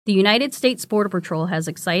The United States Border Patrol has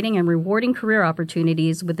exciting and rewarding career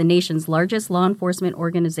opportunities with the nation's largest law enforcement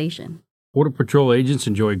organization. Border Patrol agents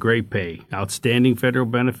enjoy great pay, outstanding federal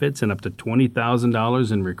benefits, and up to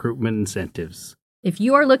 $20,000 in recruitment incentives. If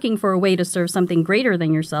you are looking for a way to serve something greater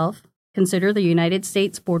than yourself, consider the United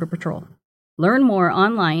States Border Patrol. Learn more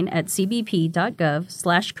online at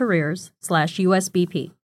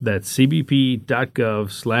cbp.gov/careers/USBP. That's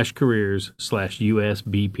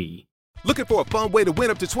cbp.gov/careers/USBP. Looking for a fun way to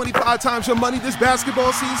win up to 25 times your money this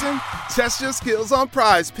basketball season? Test your skills on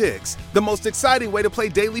Prize Picks, the most exciting way to play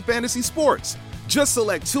daily fantasy sports. Just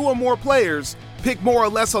select 2 or more players, pick more or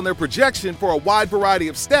less on their projection for a wide variety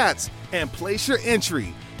of stats, and place your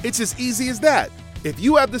entry. It's as easy as that. If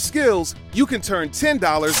you have the skills, you can turn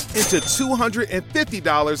 $10 into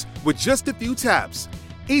 $250 with just a few taps.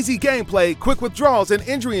 Easy gameplay, quick withdrawals, and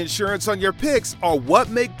injury insurance on your picks are what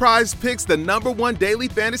make Prize Picks the #1 daily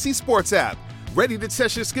fantasy sports app. Ready to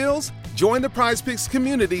test your skills? Join the Prize Picks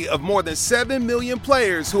community of more than 7 million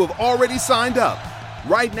players who have already signed up.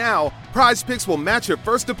 Right now, Prize Picks will match your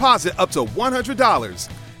first deposit up to $100.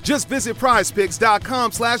 Just visit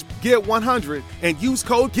prizepicks.com/get100 and use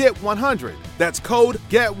code GET100. That's code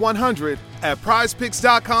GET100 at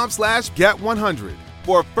prizepicks.com/get100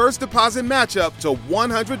 for a first deposit match up to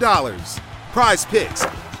 $100. Prize Picks,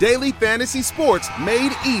 daily fantasy sports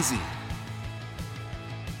made easy.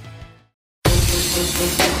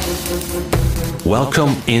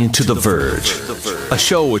 Welcome into The Verge, a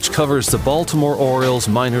show which covers the Baltimore Orioles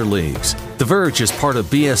minor leagues. The Verge is part of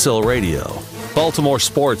BSL Radio. Baltimore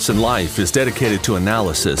Sports and Life is dedicated to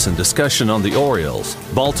analysis and discussion on the Orioles,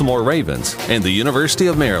 Baltimore Ravens, and the University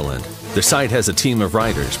of Maryland. The site has a team of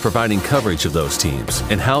writers providing coverage of those teams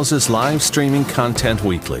and houses live streaming content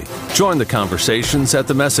weekly. Join the conversations at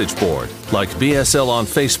the message board, like BSL on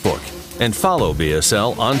Facebook, and follow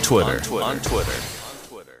BSL on Twitter.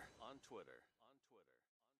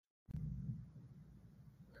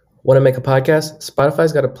 Want to make a podcast?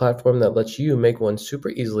 Spotify's got a platform that lets you make one super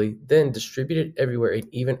easily, then distribute it everywhere and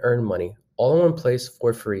even earn money, all in one place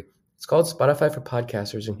for free. It's called Spotify for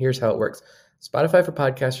Podcasters, and here's how it works. Spotify for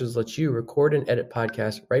Podcasters lets you record and edit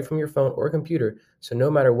podcasts right from your phone or computer, so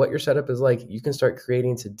no matter what your setup is like, you can start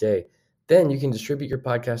creating today. Then you can distribute your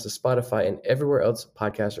podcast to Spotify and everywhere else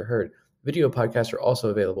podcasts are heard. Video podcasts are also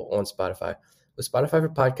available on Spotify. With Spotify for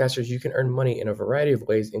Podcasters, you can earn money in a variety of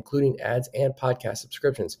ways, including ads and podcast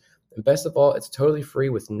subscriptions. And best of all, it's totally free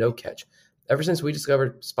with no catch. Ever since we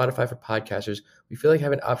discovered Spotify for Podcasters, we feel like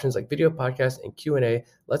having options like video podcasts and Q&A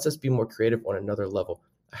lets us be more creative on another level.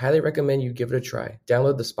 I highly recommend you give it a try.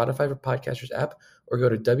 Download the Spotify for Podcasters app or go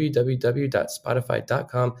to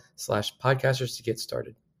www.spotify.com/podcasters to get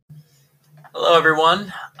started. Hello,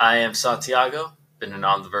 everyone. I am Santiago, been an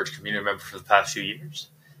On the Verge community member for the past few years.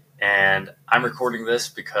 And I'm recording this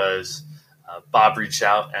because Bob reached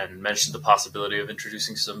out and mentioned the possibility of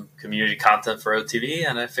introducing some community content for OTV,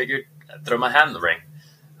 and I figured I'd throw my hat in the ring.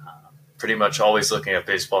 Pretty much always looking at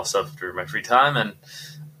baseball stuff during my free time, and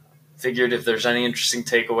figured if there's any interesting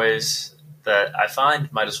takeaways that I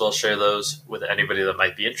find, might as well share those with anybody that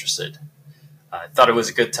might be interested. I thought it was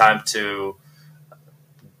a good time to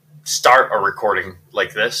start a recording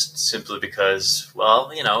like this, simply because,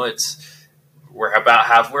 well, you know, we're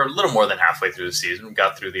a little more than halfway through the season. We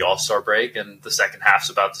got through the All-Star break, and the second half's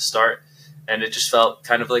about to start. And it just felt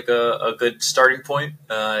kind of like a good starting point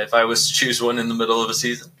if I was to choose one in the middle of a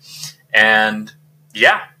season. And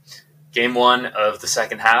yeah, game 1 of the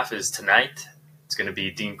second half is tonight. It's going to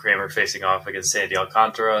be Dean Kremer facing off against Sandy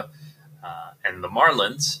Alcantara and the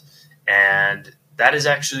Marlins. And that is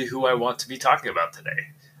actually who I want to be talking about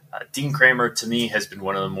today. Dean Kremer, to me, has been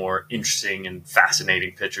one of the more interesting and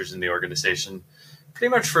fascinating pitchers in the organization, pretty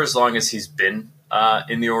much for as long as he's been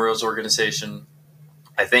in the Orioles organization.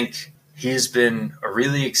 I think he's been a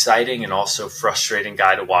really exciting and also frustrating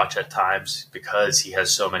guy to watch at times because he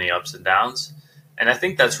has so many ups and downs. And I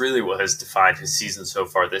think that's really what has defined his season so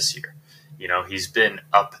far this year. You know, he's been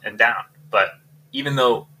up and down. But even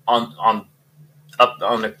though on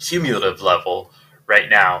a cumulative level right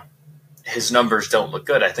now, his numbers don't look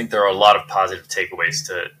good, I think there are a lot of positive takeaways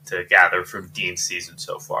to gather from Dean's season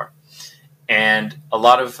so far. And a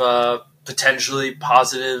lot of potentially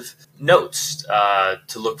positive notes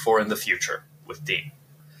to look for in the future with Dean.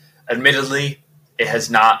 Admittedly, it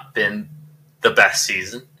has not been the best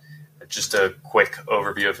season. Just a quick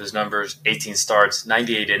overview of his numbers: 18 starts,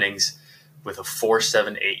 98 innings, with a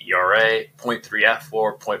 4.78 ERA, 0.3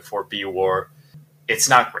 F/WAR, 0.4 B/WAR. It's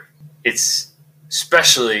not great. It's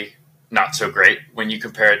especially not so great when you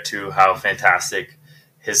compare it to how fantastic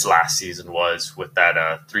his last season was with that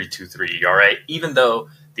 3.23 ERA, even though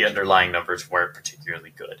the the underlying numbers weren't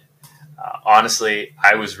particularly good. Honestly,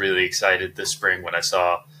 I was really excited this spring when I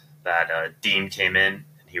saw that Dean came in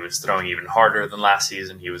and he was throwing even harder than last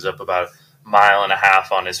season. He was up about 1.5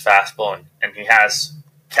 miles on his fastball, and he has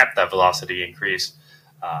kept that velocity increase.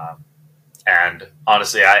 And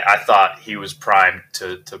honestly, I thought he was primed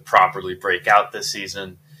to properly break out this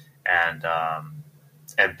season and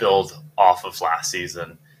build off of last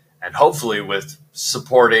season, and hopefully with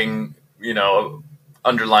supporting,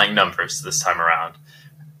 underlying numbers this time around.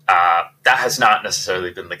 That has not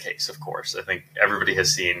necessarily been the case, of course. I think everybody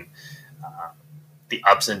has seen the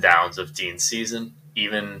ups and downs of Dean's season,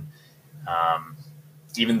 even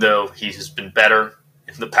though he has been better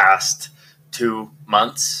in the past 2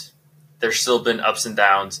 months. There's still been ups and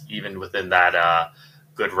downs even within that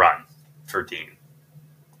good run for Dean.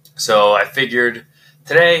 So I figured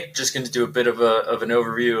today, just going to do a bit of an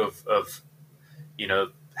overview of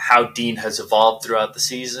how Dean has evolved throughout the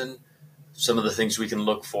season, some of the things we can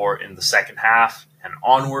look for in the second half and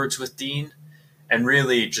onwards with Dean, and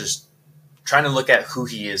really just trying to look at who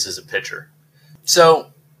he is as a pitcher.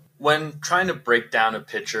 So when trying to break down a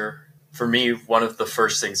pitcher, for me, one of the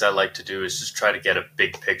first things I like to do is just try to get a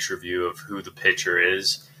big picture view of who the pitcher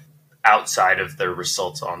is outside of their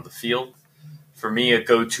results on the field. For me, a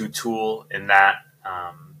go-to tool in that,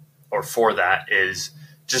 or for that, is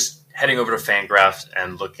just heading over to Fangraphs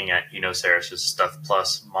and looking at Enos Harris's Stuff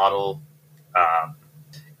Plus model.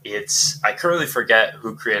 I currently forget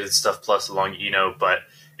who created Stuff Plus along Eno, but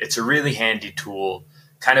it's a really handy tool,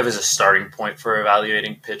 kind of as a starting point for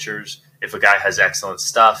evaluating pitchers. If a guy has excellent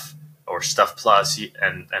stuff or Stuff Plus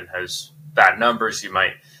and has bad numbers, you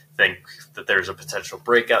might think that there's a potential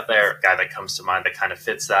breakout there. A guy that comes to mind that kind of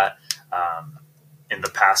fits that in the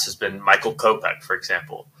past has been Michael Kopech, for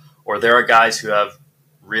example. Or there are guys who have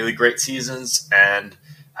really great seasons and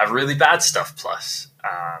have really bad Stuff Plus.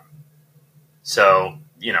 So,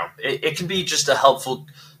 it can be just a helpful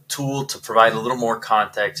tool to provide a little more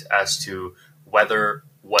context as to whether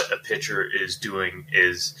what a pitcher is doing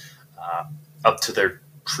is up to their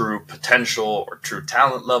true potential or true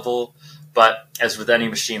talent level. But as with any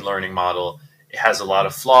machine learning model, it has a lot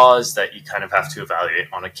of flaws that you kind of have to evaluate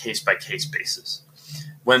on a case-by-case basis.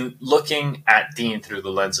 When looking at Dean through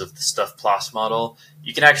the lens of the Stuff Plus model,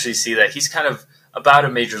 you can actually see that he's kind of about a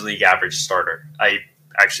major league average starter. I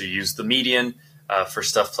actually used the median for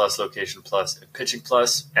Stuff Plus, Location Plus, and Pitching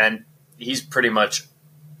Plus, and he's pretty much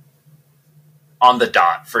on the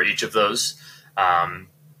dot for each of those.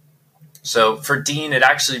 So for Dean, it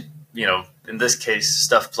actually, in this case,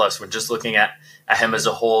 Stuff Plus, when just looking at him as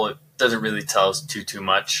a whole, it doesn't really tell us too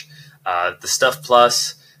much. The Stuff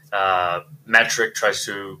Plus metric tries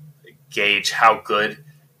to gauge how good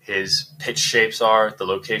his pitch shapes are. The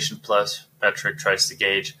Location Plus metric tries to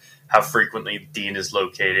gauge how frequently Dean is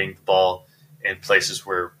locating the ball in places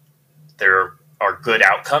where there are good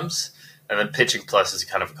outcomes. And then Pitching Plus is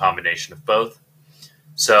kind of a combination of both.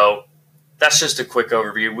 So that's just a quick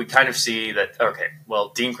overview. We kind of see that, okay, well,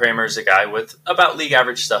 Dean Kremer is a guy with about league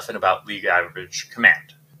average stuff and about league average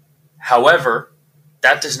command. However,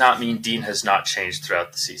 that does not mean Dean has not changed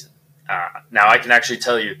throughout the season. Now, I can actually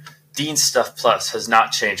tell you, Dean's Stuff Plus has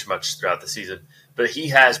not changed much throughout the season, but he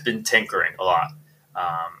has been tinkering a lot.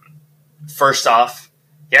 First off,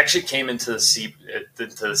 he actually came into the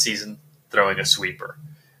season throwing a sweeper.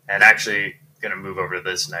 And actually, going to move over to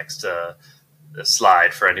this next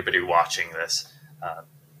slide for anybody watching this.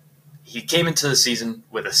 He came into the season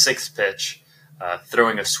with a sixth pitch,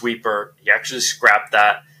 throwing a sweeper. He actually scrapped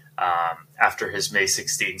that after his May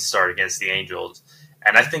 16th start against the Angels.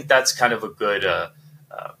 And I think that's kind of a good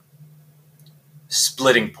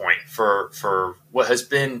splitting point for what has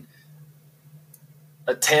been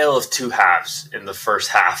a tale of two halves in the first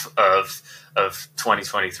half of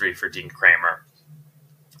 2023 for Dean Kremer.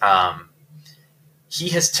 He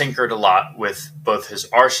has tinkered a lot with both his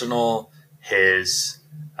arsenal, his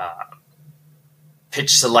pitch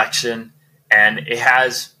selection, and it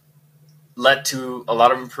has led to a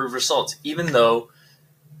lot of improved results, even though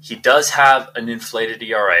he does have an inflated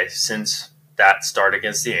ERA since that start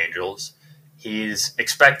against the Angels. His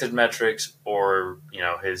expected metrics, or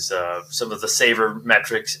his some of the saver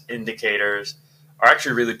metrics indicators, are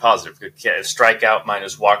actually really positive. Strikeout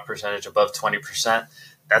minus walk percentage above 20%.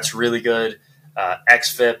 That's really good.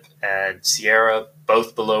 XFIP and Sierra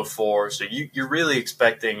both below 4. So you're really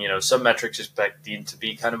expecting, some metrics expect Dean to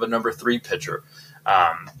be kind of a number 3 pitcher.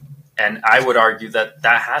 And I would argue that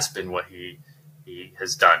has been what he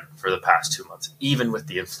has done for the past 2 months, even with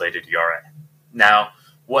the inflated ERA. Now,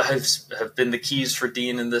 what have been the keys for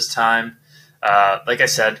Dean in this time? Like I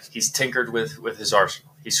said, he's tinkered with his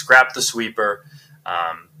arsenal. He scrapped the sweeper.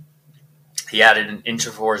 He added an inch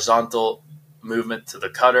of horizontal movement to the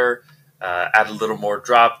cutter, added a little more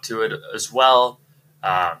drop to it as well.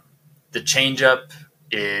 The changeup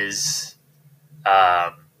is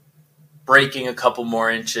breaking a couple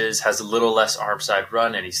more inches, has a little less arm side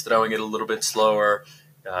run, and he's throwing it a little bit slower,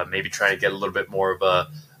 maybe trying to get a little bit more of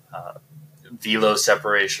a velo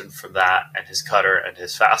separation from that and his cutter and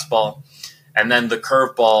his fastball. And then the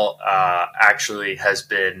curveball actually has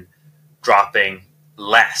been dropping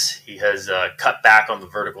less. He has cut back on the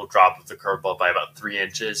vertical drop of the curveball by about 3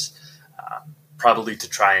 inches, probably to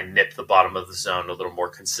try and nip the bottom of the zone a little more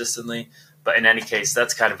consistently. But in any case,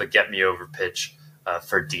 that's kind of a get-me-over pitch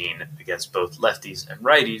for Dean against both lefties and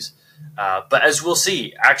righties. But as we'll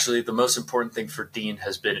see, actually, the most important thing for Dean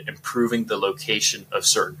has been improving the location of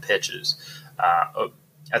certain pitches.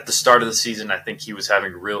 At the start of the season, I think he was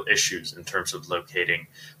having real issues in terms of locating,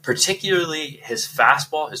 particularly his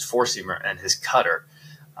fastball, his four-seamer, and his cutter.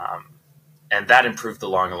 And that improved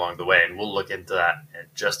along the way, and we'll look into that in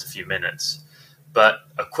just a few minutes. But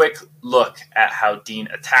a quick look at how Dean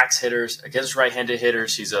attacks hitters. Against right-handed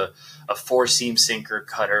hitters, he's a four-seam sinker,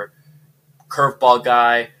 cutter, curveball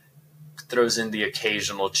guy, throws in the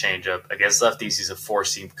occasional changeup. Against lefties, he's a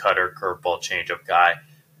four-seam cutter, curveball, changeup guy,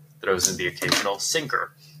 throws in the occasional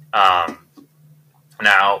sinker.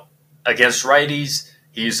 Now, against righties,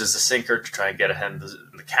 he uses the sinker to try and get ahead in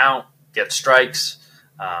the count, get strikes.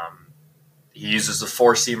 He uses the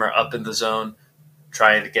four-seamer up in the zone,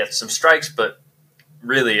 trying to get some strikes, but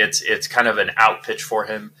really it's kind of an out pitch for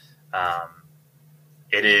him.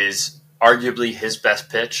 It is arguably his best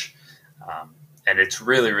pitch, and it's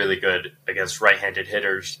really, really good against right-handed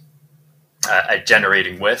hitters at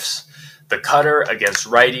generating whiffs. The cutter against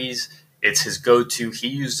righties, it's his go-to. He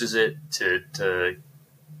uses it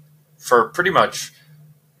for pretty much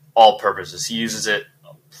all purposes. He uses it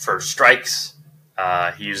for strikes.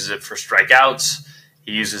 He uses it for strikeouts.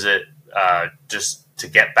 He uses it just to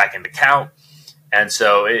get back in the count. And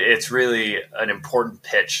so it's really an important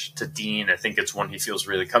pitch to Dean. I think it's one he feels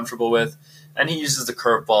really comfortable with. And he uses the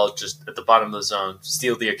curveball just at the bottom of the zone,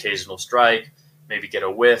 steal the occasional strike, maybe get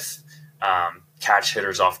a whiff, catch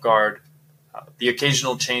hitters off guard. The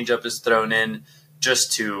occasional changeup is thrown in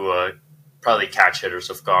just to probably catch hitters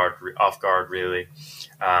off guard, really.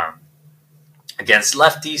 Against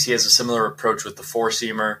lefties, he has a similar approach with the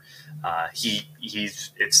four-seamer.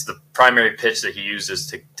 It's the primary pitch that he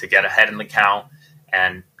uses to get ahead in the count,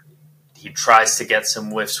 and he tries to get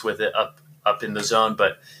some whiffs with it up in the zone,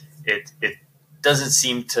 but it doesn't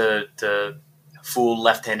seem to fool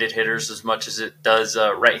left-handed hitters as much as it does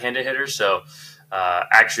right-handed hitters. So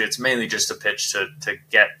actually, it's mainly just a pitch to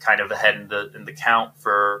get kind of ahead in the count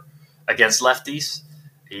for against lefties.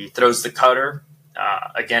 He throws the cutter.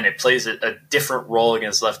 Again, it plays a different role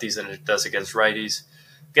against lefties than it does against righties.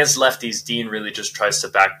 Against lefties, Dean really just tries to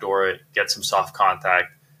backdoor it, get some soft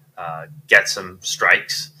contact, get some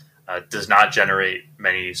strikes, does not generate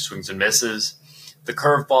many swings and misses. The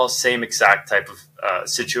curveball, same exact type of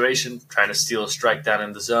situation, trying to steal a strike down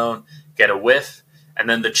in the zone, get a whiff. And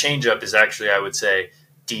then the changeup is actually, I would say,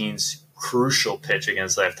 Dean's crucial pitch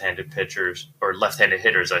against left-handed pitchers, or left-handed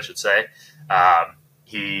hitters, I should say.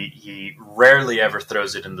 He rarely ever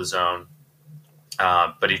throws it in the zone,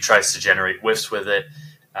 but he tries to generate whiffs with it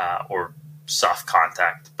or soft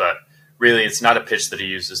contact. But really, it's not a pitch that he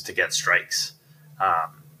uses to get strikes.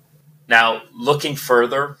 Now, looking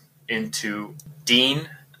further into Dean,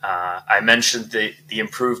 I mentioned the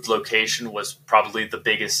improved location was probably the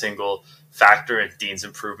biggest single factor in Dean's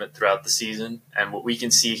improvement throughout the season. And what we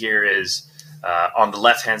can see here is on the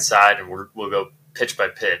left-hand side, and we'll go pitch by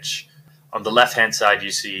pitch. On the left-hand side, you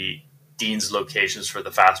see Dean's locations for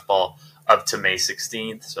the fastball up to May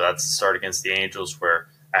 16th. So that's the start against the Angels, where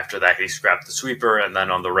after that he scrapped the sweeper. And then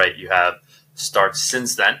on the right, you have starts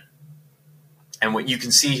since then. And what you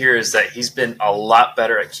can see here is that he's been a lot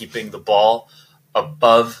better at keeping the ball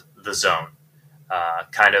above the zone,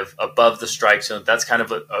 kind of above the strike zone. That's kind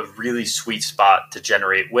of a really sweet spot to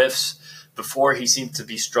generate whiffs. Before, he seemed to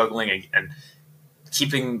be struggling and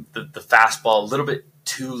keeping the fastball a little bit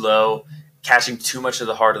too low, catching too much of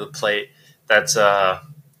the heart of the plate. That's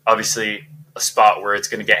obviously a spot where it's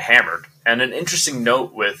going to get hammered. And an interesting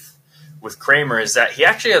note with Kremer is that he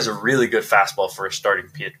actually has a really good fastball for a starting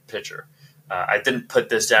pitcher. I didn't put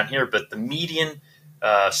this down here, but the median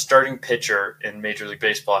starting pitcher in Major League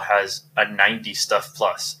Baseball has a 90 stuff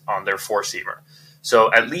plus on their four-seamer.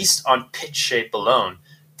 So at least on pitch shape alone,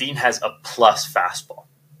 Dean has a plus fastball.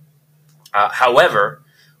 However,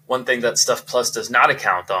 one thing that Stuff Plus does not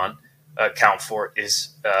account for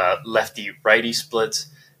is lefty-righty splits.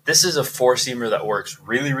 This is a four-seamer that works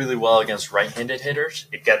really, really well against right-handed hitters.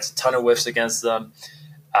 It gets a ton of whiffs against them.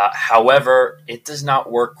 However, it does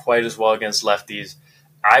not work quite as well against lefties.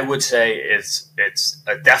 I would say it's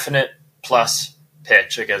a definite plus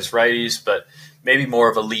pitch against righties, but maybe more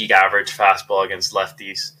of a league average fastball against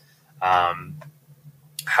lefties.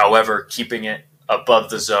 However, keeping it above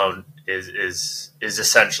the zone is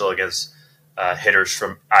essential against hitters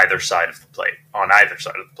from either side of the plate, on either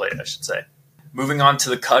side of the plate, I should say. Moving on to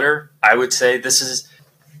the cutter, I would say this is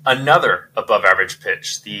another above average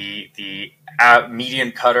pitch. The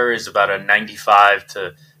median cutter is about a 95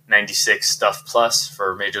 to 96 stuff plus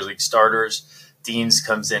for major league starters. Dean's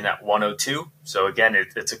comes in at 102. So again,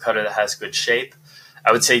 it's a cutter that has good shape.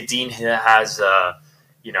 I would say Dean has,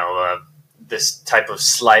 this type of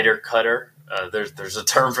slider cutter. There's a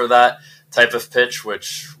term for that type of pitch,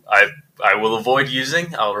 which I will avoid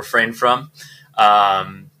using. I'll refrain from.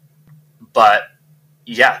 But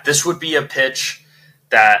yeah, this would be a pitch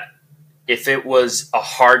that if it was a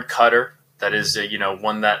hard cutter, that is,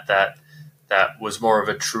 one that was more of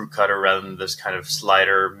a true cutter rather than this kind of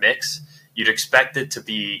slider mix, you'd expect it to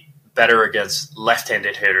be better against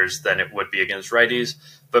left-handed hitters than it would be against righties.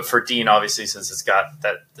 But for Dean, obviously, since it's got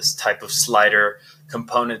this type of slider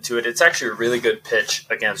component to it, it's actually a really good pitch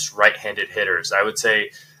against right-handed hitters. I would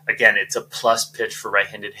say, again, it's a plus pitch for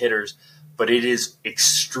right-handed hitters, but it is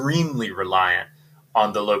extremely reliant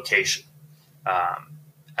on the location.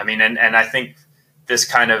 And I think this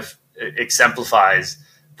kind of exemplifies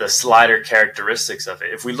the slider characteristics of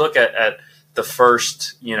it. If we look at the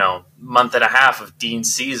first, month and a half of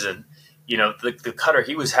Dean's season, the cutter,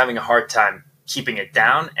 he was having a hard time keeping it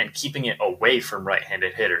down and keeping it away from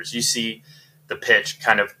right-handed hitters. You see the pitch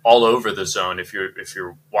kind of all over the zone if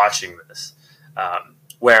you're watching this.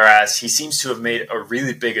 Whereas he seems to have made a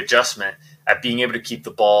really big adjustment at being able to keep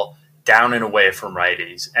the ball down and away from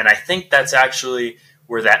righties. And I think that's actually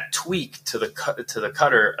where that tweak to the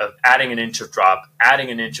cutter of adding an inch of drop, adding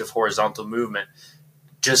an inch of horizontal movement,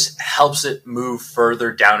 just helps it move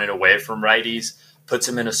further down and away from righties, puts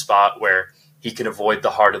him in a spot where he can avoid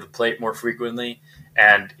the heart of the plate more frequently.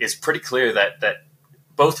 And it's pretty clear that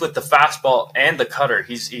both with the fastball and the cutter,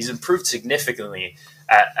 he's improved significantly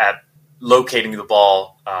at locating the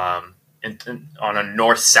ball on a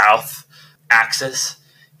north-south axis.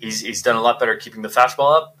 He's done a lot better keeping the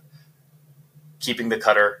fastball up, keeping the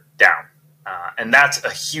cutter down. And that's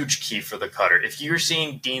a huge key for the cutter. If you're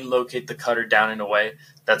seeing Dean locate the cutter down and away,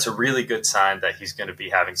 that's a really good sign that he's going to be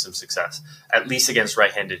having some success, at least against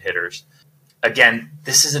right-handed hitters. Again,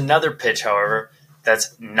 this is another pitch, however,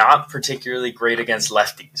 that's not particularly great against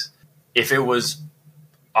lefties. If it was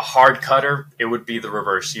a hard cutter, it would be the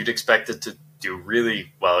reverse. You'd expect it to do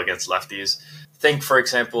really well against lefties. Think, for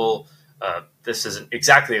example, this isn't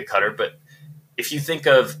exactly a cutter, but if you think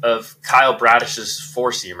of Kyle Bradish's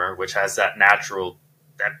four-seamer, which has that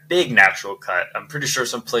big natural cut, I'm pretty sure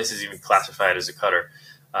some places even classify it as a cutter.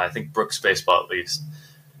 I think Brooks Baseball at least.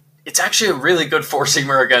 It's actually a really good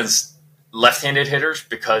four-seamer against left-handed hitters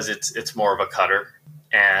because it's more of a cutter,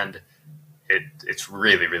 and it's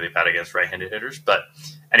really, really bad against right-handed hitters. But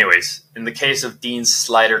anyways, in the case of Dean's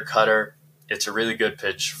slider cutter, it's a really good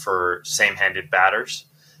pitch for same-handed batters.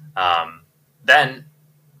 Then,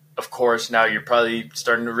 of course, now you're probably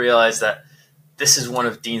starting to realize that this is one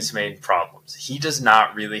of Dean's main problems. He does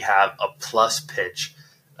not really have a plus pitch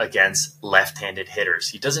against left-handed hitters.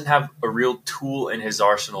 He doesn't have a real tool in his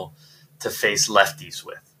arsenal to face lefties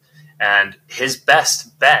with. And his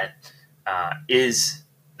best bet is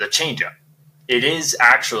the changeup. It is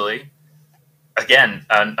actually, again,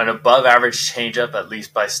 an above-average changeup, at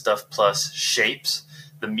least by Stuff Plus shapes.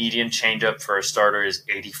 The median changeup for a starter is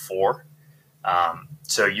 84.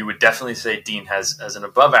 So you would definitely say Dean has an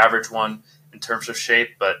above-average one in terms of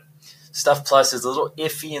shape, but Stuff Plus is a little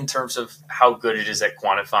iffy in terms of how good it is at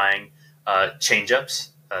quantifying changeups.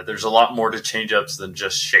 There's a lot more to changeups than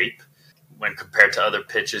just shape. When compared to other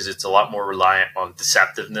pitches, it's a lot more reliant on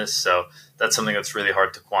deceptiveness, so that's something that's really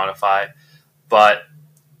hard to quantify. But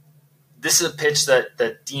this is a pitch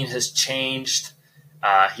that Dean has changed.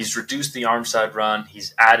 He's reduced the arm side run.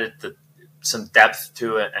 He's added some depth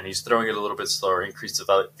to it, and he's throwing it a little bit slower, increased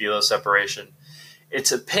the velo separation.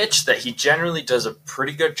 It's a pitch that he generally does a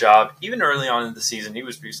pretty good job. Even early on in the season, he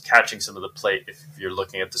was catching some of the plate if you're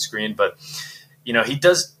looking at the screen. But, he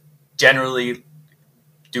does generally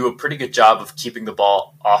do a pretty good job of keeping the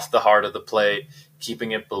ball off the heart of the plate,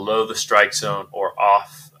 keeping it below the strike zone or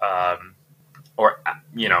off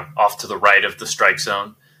to the right of the strike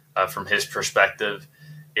zone from his perspective.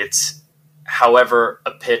 It's, however,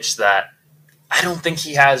 a pitch that I don't think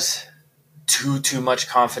he has too much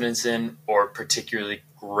confidence in or particularly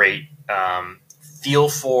great feel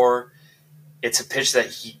for. It's a pitch that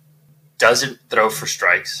he doesn't throw for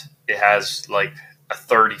strikes. It has like a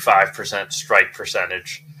 35% strike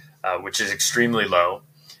percentage, which is extremely low.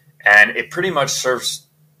 And it pretty much serves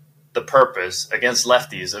the purpose against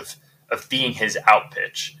lefties of being his out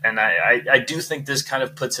pitch. And I do think this kind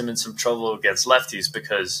of puts him in some trouble against lefties,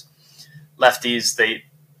 because lefties,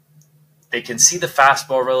 they can see the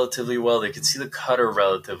fastball relatively well. They can see the cutter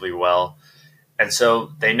relatively well. And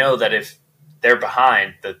so they know that if they're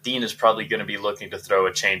behind, that Dean is probably going to be looking to throw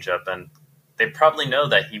a changeup. And they probably know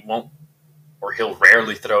that he won't, or he'll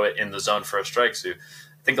rarely throw it in the zone for a strike. So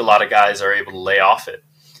I think a lot of guys are able to lay off it.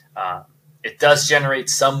 It does generate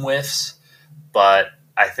some whiffs, but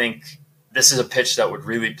I think this is a pitch that would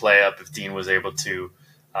really play up if Dean was able to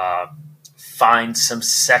find some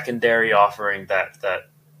secondary offering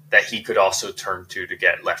that he could also turn to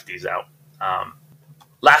get lefties out.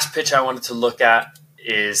 Last pitch I wanted to look at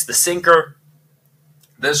is the sinker.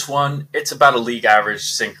 This one, it's about a league average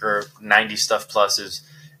sinker. 90 stuff plus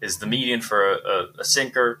is the median for a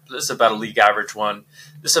sinker. This is about a league average one.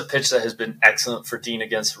 This is a pitch that has been excellent for Dean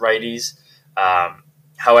against righties.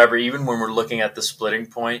 However, even when we're looking at the splitting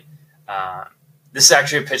point, this is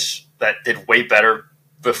actually a pitch that did way better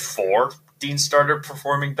before Dean started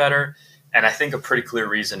performing better. And I think a pretty clear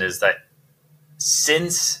reason is that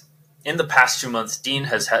since in the past 2 months, Dean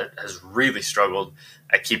has really struggled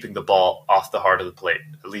at keeping the ball off the heart of the plate,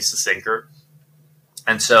 at least the sinker.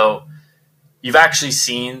 And so you've actually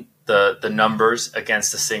seen the numbers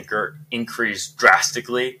against the sinker increase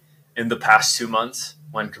drastically in the past 2 months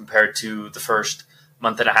when compared to the first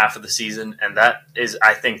month and a half of the season. And that is,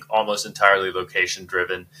 I think, almost entirely location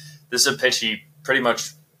driven. This is a pitch he pretty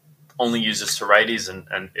much only uses to righties,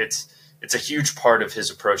 and it's a huge part of his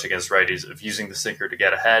approach against righties of using the sinker to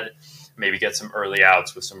get ahead, maybe get some early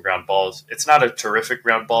outs with some ground balls. It's not a terrific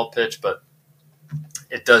ground ball pitch, but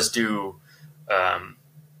it does do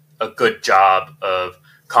a good job of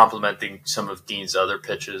complementing some of Dean's other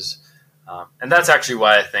pitches. And that's actually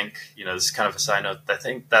why I think, this is kind of a side note, I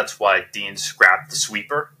think that's why Dean scrapped the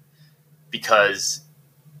sweeper, because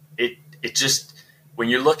it just, when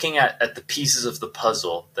you're looking at the pieces of the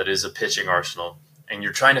puzzle that is a pitching arsenal and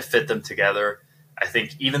you're trying to fit them together, I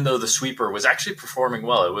think even though the sweeper was actually performing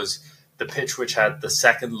well, it was the pitch which had the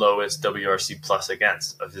second lowest WRC plus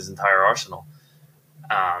against of his entire arsenal.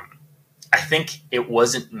 I think it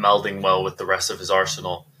wasn't melding well with the rest of his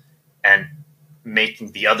arsenal and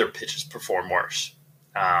making the other pitches perform worse.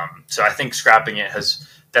 So I think scrapping it has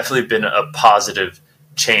definitely been a positive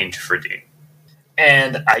change for Dean.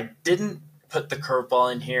 And I didn't put the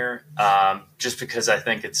curveball in here just because I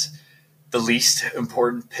think it's the least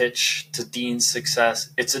important pitch to Dean's success.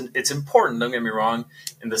 It's important, don't get me wrong,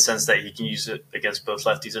 in the sense that he can use it against both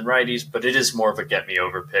lefties and righties, but it is more of a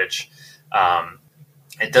get-me-over pitch.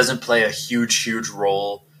 It doesn't play a huge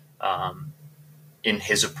role in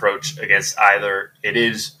his approach against either. It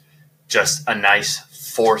is just a nice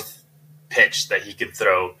fourth pitch that he could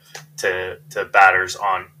throw to batters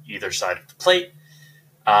on either side of the plate.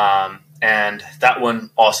 And that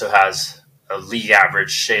one also has a league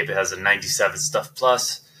average shape. It has a 97 stuff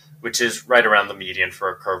plus, which is right around the median for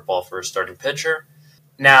a curveball for a starting pitcher.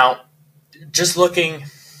 Now, just looking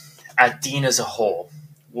at Dean as a whole,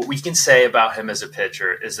 what we can say about him as a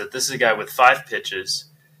pitcher is that this is a guy with 5 pitches,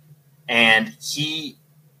 and he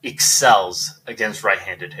excels against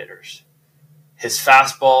right-handed hitters. His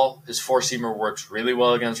fastball, his four-seamer works really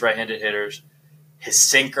well against right-handed hitters. His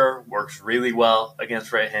sinker works really well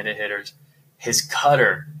against right-handed hitters. His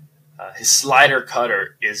cutter, his slider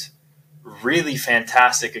cutter is really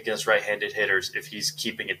fantastic against right-handed hitters if he's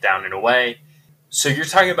keeping it down and away. So you're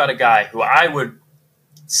talking about a guy who I would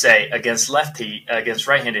say against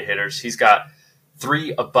right-handed hitters, he's got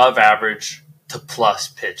 3 above average to plus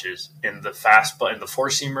pitches in the fastball, in the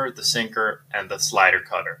four-seamer, the sinker, and the slider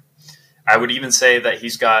cutter. I would even say that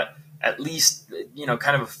he's got at least,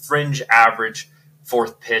 kind of a fringe average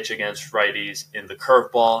fourth pitch against righties in the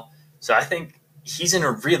curveball. So I think he's in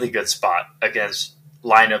a really good spot against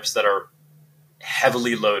lineups that are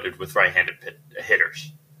heavily loaded with right-handed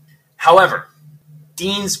hitters. However,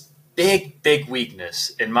 Dean's big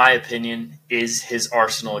weakness, in my opinion, is his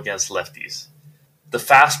arsenal against lefties. The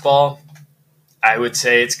fastball, I would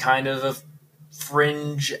say it's kind of a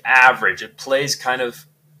fringe average. It plays kind of,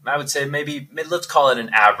 I would say maybe, let's call it an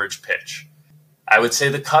average pitch. I would say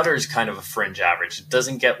the cutter is kind of a fringe average. It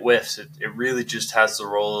doesn't get whiffs. It really just has the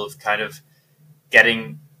role of kind of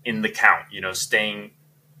getting in the count, staying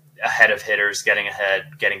ahead of hitters, getting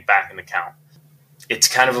ahead, getting back in the count. It's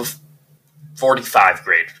kind of a 45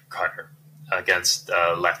 grade cutter against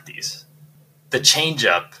lefties. the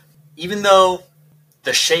changeup, even though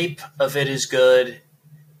the shape of it is good,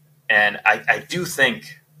 and I do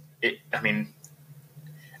think it. I mean,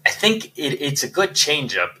 I think it's a good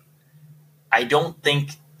changeup. I don't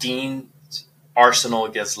think Dean's arsenal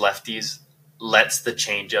against lefties lets the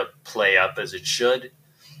changeup play up as it should.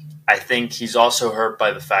 I think he's also hurt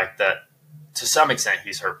by the fact that, to some extent,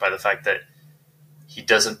 he's hurt by the fact that he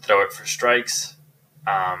doesn't throw it for strikes.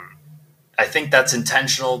 I think that's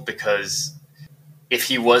intentional because if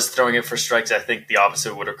he was throwing it for strikes, I think the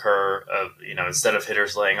opposite would occur. Of instead of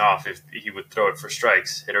hitters laying off, if he would throw it for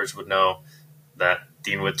strikes, hitters would know that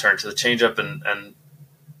Dean would turn to the changeup and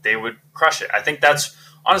they would crush it. I think that's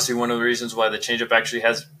honestly one of the reasons why the changeup actually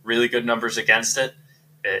has really good numbers against it.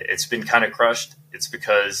 It's been kind of crushed. It's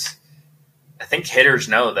because I think hitters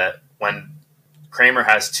know that when Kremer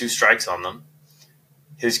has 2 strikes on them,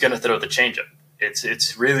 he's going to throw the changeup.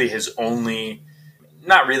 It's really his only,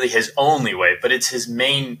 not really his only way, but it's his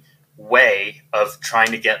main way of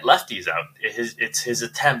trying to get lefties out. It's his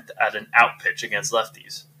attempt at an out pitch against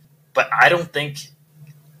lefties. But I don't think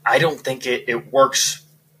it works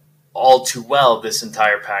all too well, this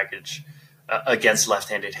entire package against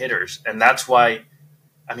left-handed hitters. And that's why,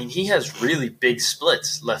 I mean, he has really big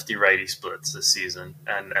splits, lefty-righty splits this season.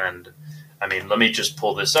 And I mean, let me just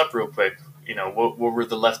pull this up real quick. What were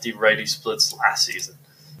the lefty-righty splits last season?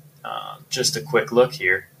 Just a quick look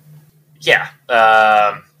here. Yeah.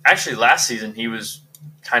 Actually, last season he was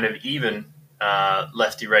kind of even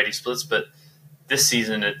lefty-righty splits, but this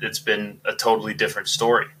season it's been a totally different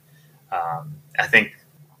story. I think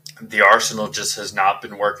the arsenal just has not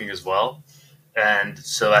been working as well. And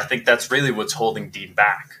so I think that's really what's holding Dean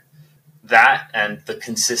back. That and the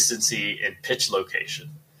consistency in pitch location.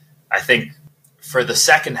 I think for the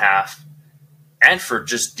second half, and for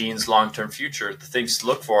just Dean's long-term future, the things to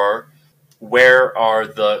look for are, where are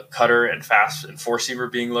the cutter and fast and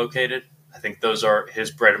four-seamer being located? I think those are his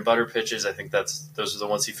bread and butter pitches. I think those are the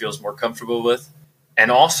ones he feels more comfortable with. And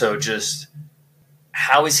also just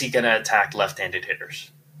how is he going to attack left-handed hitters?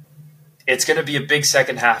 It's going to be a big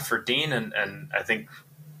second half for Dean, and I think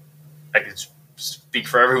I can speak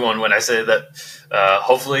for everyone when I say that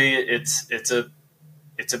hopefully it's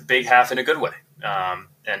a big half in a good way.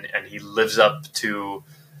 And he lives up to,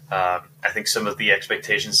 I think, some of the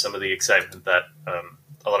expectations, some of the excitement that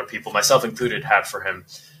a lot of people, myself included, had for him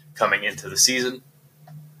coming into the season.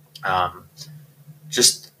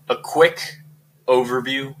 Just a quick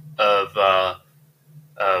overview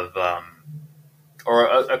or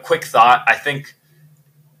a quick thought. I think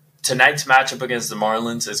tonight's matchup against the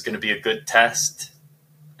Marlins is going to be a good test.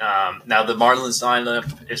 Now, the Marlins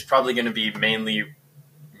lineup is probably going to be mainly,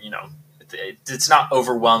 it's not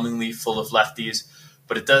overwhelmingly full of lefties,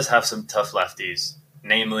 but it does have some tough lefties,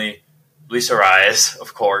 namely Luis Arias,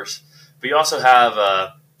 of course. But you also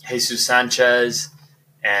have Jesus Sanchez,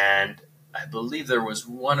 and I believe there was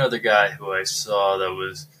one other guy who I saw that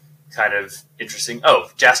was kind of interesting.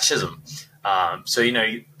 Oh, Jazz Chisholm. So,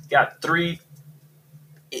 you got 3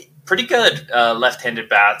 pretty good left-handed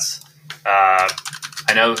bats.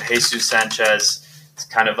 I know Jesus Sanchez is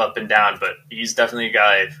kind of up and down, but he's definitely a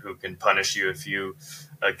guy who can punish you if you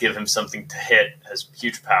give him something to hit, has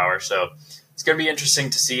huge power. So it's going to be interesting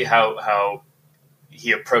to see how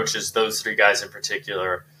he approaches those 3 guys in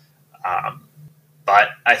particular. But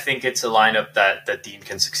I think it's a lineup that Dean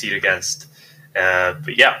can succeed against.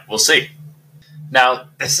 But yeah, we'll see. Now,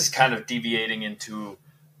 this is kind of deviating into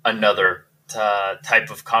another type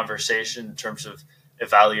of conversation in terms of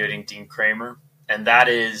evaluating Dean Kremer, and that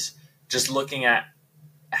is just looking at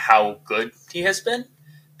how good he has been,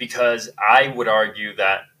 because I would argue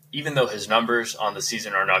that even though his numbers on the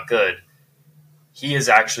season are not good, he has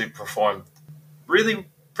actually performed really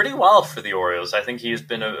pretty well for the Orioles. I think he has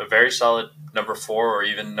been a very solid number 4 or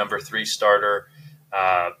even number 3 starter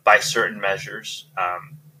by certain measures.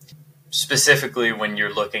 Specifically, when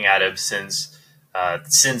you're looking at him since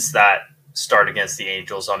that start against the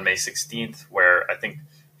Angels on May 16th, where I think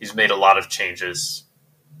he's made a lot of changes,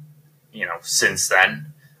 since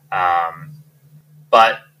then.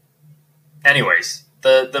 But anyways,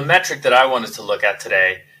 the metric that I wanted to look at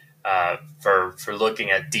today for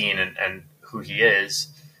looking at Dean and who he is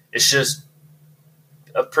just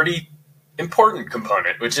a pretty important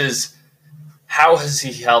component, which is how has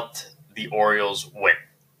he helped the Orioles win?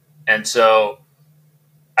 And so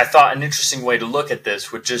I thought an interesting way to look at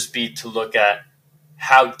this would just be to look at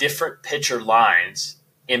how different pitcher lines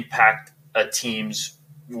impact a team's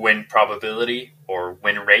win probability or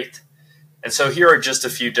win rate. And so here are just a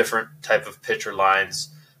few different type of pitcher lines,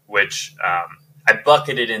 which I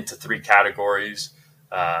bucketed into 3 categories.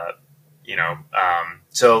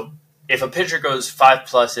 So if a pitcher goes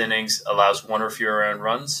 5+ innings, allows 1 or fewer earned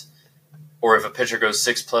runs, or if a pitcher goes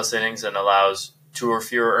 6+ innings and allows 2 or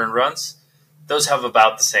fewer earned runs, those have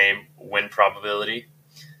about the same win probability,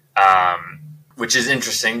 which is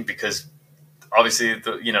interesting because obviously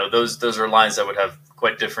those are lines that would have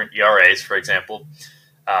quite different ERAs, for example.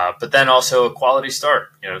 But then also a quality start,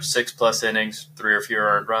 6+ innings, 3 or fewer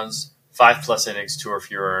earned runs, 5+ innings, 2 or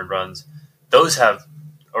fewer earned runs. Those have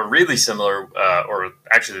a really similar, or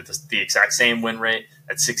actually the exact same win rate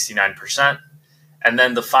at 69%. And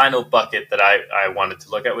then the final bucket that I wanted to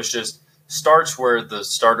look at was just starts where the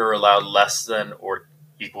starter allowed less than or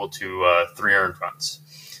equal to 3 earned runs.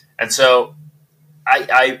 And so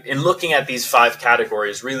I in looking at these 5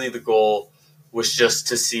 categories, really the goal was just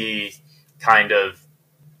to see kind of,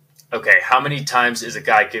 okay, how many times is a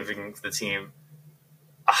guy giving the team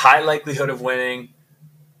a high likelihood of winning,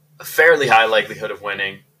 a fairly high likelihood of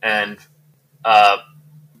winning, and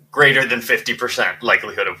greater than 50%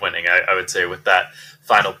 likelihood of winning, I would say, with that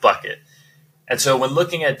final bucket. And so when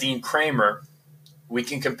looking at Dean Kremer, we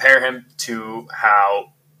can compare him to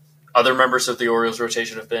how other members of the Orioles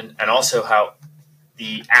rotation have been, and also how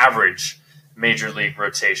the average major league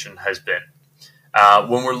rotation has been.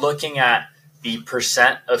 When we're looking at the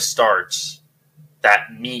percent of starts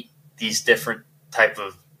that meet these different type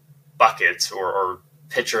of buckets or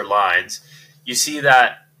pitcher lines, you see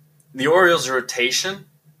that the Orioles rotation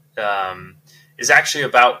is actually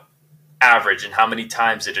about average in how many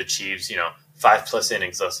times it achieves, 5+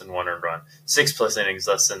 innings less than 1 earned run, 6+ innings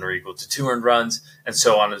less than or equal to 2 earned runs, and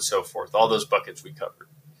so on and so forth. All those buckets we covered.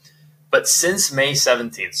 But since May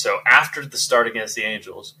 17th, so after the start against the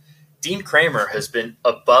Angels, Dean Kremer has been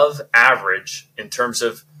above average in terms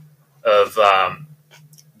of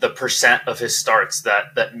the percent of his starts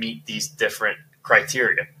that meet these different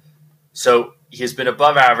criteria. So he has been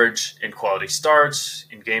above average in quality starts,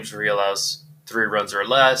 in games where he allows 3 runs or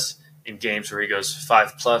less, in games where he goes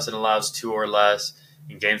 5+ and allows 2 or less,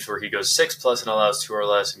 in games where he goes 6+ and allows 2 or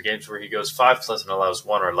less, in games where he goes 5+ and allows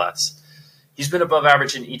 1 or less. He's been above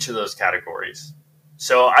average in each of those categories.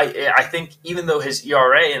 So I think even though his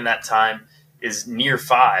ERA in that time is near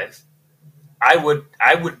 5, I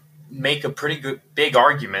would make a pretty good big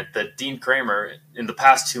argument that Dean Kremer in the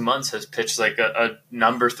past 2 months has pitched like a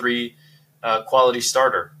number 3 quality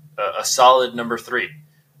starter, a solid number 3.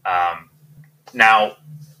 Now,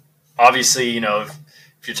 obviously,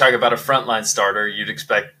 if you're talking about a frontline starter, you'd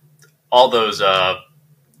expect all those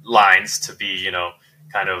lines to be,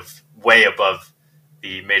 kind of way above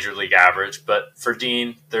the major league average. But for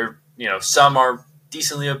Dean, they're, some are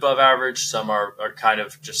decently above average, some are kind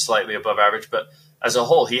of just slightly above average. But as a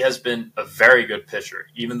whole, he has been a very good pitcher,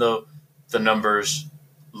 even though the numbers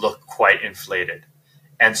look quite inflated.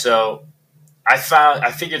 And so I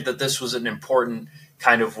figured that this was an important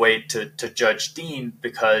kind of way to judge Dean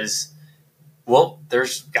because, well,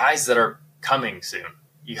 there's guys that are coming soon.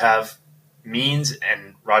 You have Means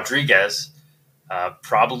and Rodriguez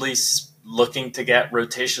probably looking to get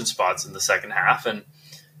rotation spots in the second half. And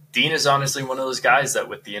Dean is honestly one of those guys that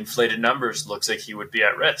with the inflated numbers looks like he would be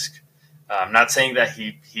at risk. I'm not saying that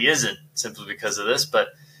he isn't simply because of this, but,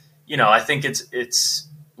 I think it's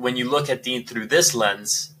when you look at Dean through this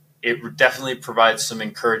lens, it definitely provides some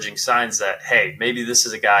encouraging signs that, hey, maybe this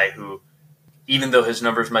is a guy who, even though his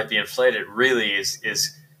numbers might be inflated, really is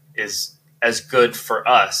as good for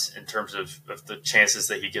us in terms of the chances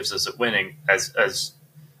that he gives us at winning as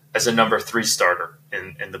a number 3 starter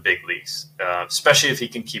in the big leagues, especially if he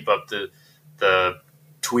can keep up the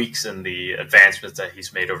tweaks and the advancements that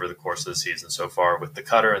he's made over the course of the season so far with the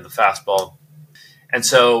cutter and the fastball. And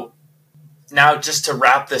so now just to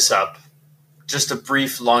wrap this up, just a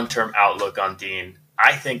brief long-term outlook on Dean.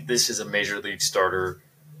 I think this is a major league starter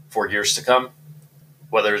for years to come,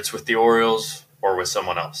 whether it's with the Orioles or with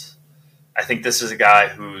someone else. I think this is a guy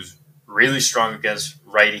who's really strong against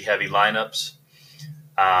righty-heavy lineups.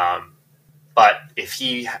 But if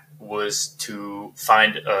he was to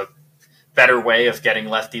find a better way of getting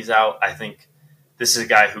lefties out, I think this is a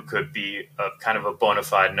guy who could be a kind of a bona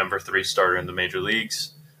fide number 3 starter in the major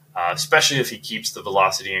leagues, especially if he keeps the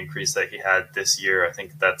velocity increase that he had this year. I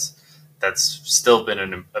think that's still been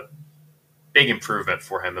a big improvement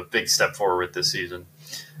for him, a big step forward this season.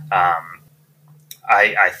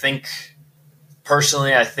 I think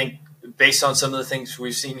personally, based on some of the things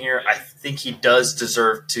we've seen here, I think he does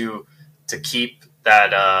deserve to keep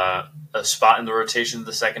that a spot in the rotation in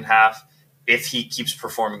the second half if he keeps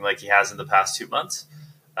performing like he has in the past 2 months.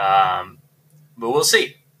 But we'll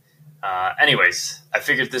see. Anyways, I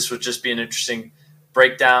figured this would just be an interesting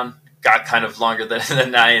breakdown. Got kind of longer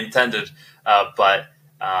than I intended, but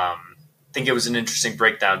think it was an interesting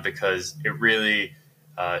breakdown because it really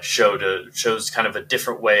shows kind of a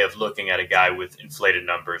different way of looking at a guy with inflated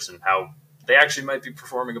numbers and how they actually might be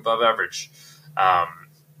performing above average.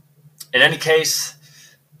 In any case,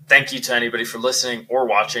 thank you to anybody for listening or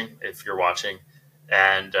watching, if you're watching.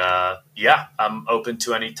 And I'm open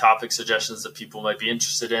to any topic suggestions that people might be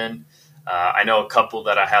interested in. I know a couple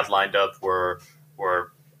that I had lined up were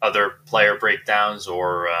other player breakdowns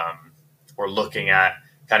or looking at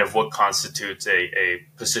kind of what constitutes a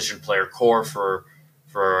position player core for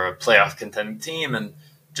a playoff contending team, and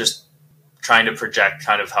just trying to project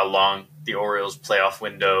kind of how long the Orioles playoff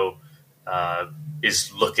window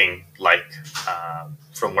is looking like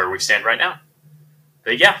from where we stand right now.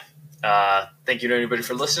 But thank you to anybody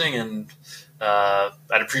for listening, and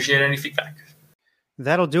I'd appreciate any feedback.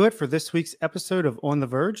 That'll do it for this week's episode of On the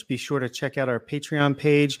Verge. Be sure to check out our Patreon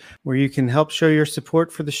page where you can help show your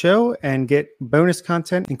support for the show and get bonus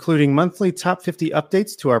content, including monthly top 50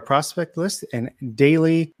 updates to our prospect list and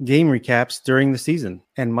daily game recaps during the season,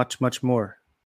 and much, much more.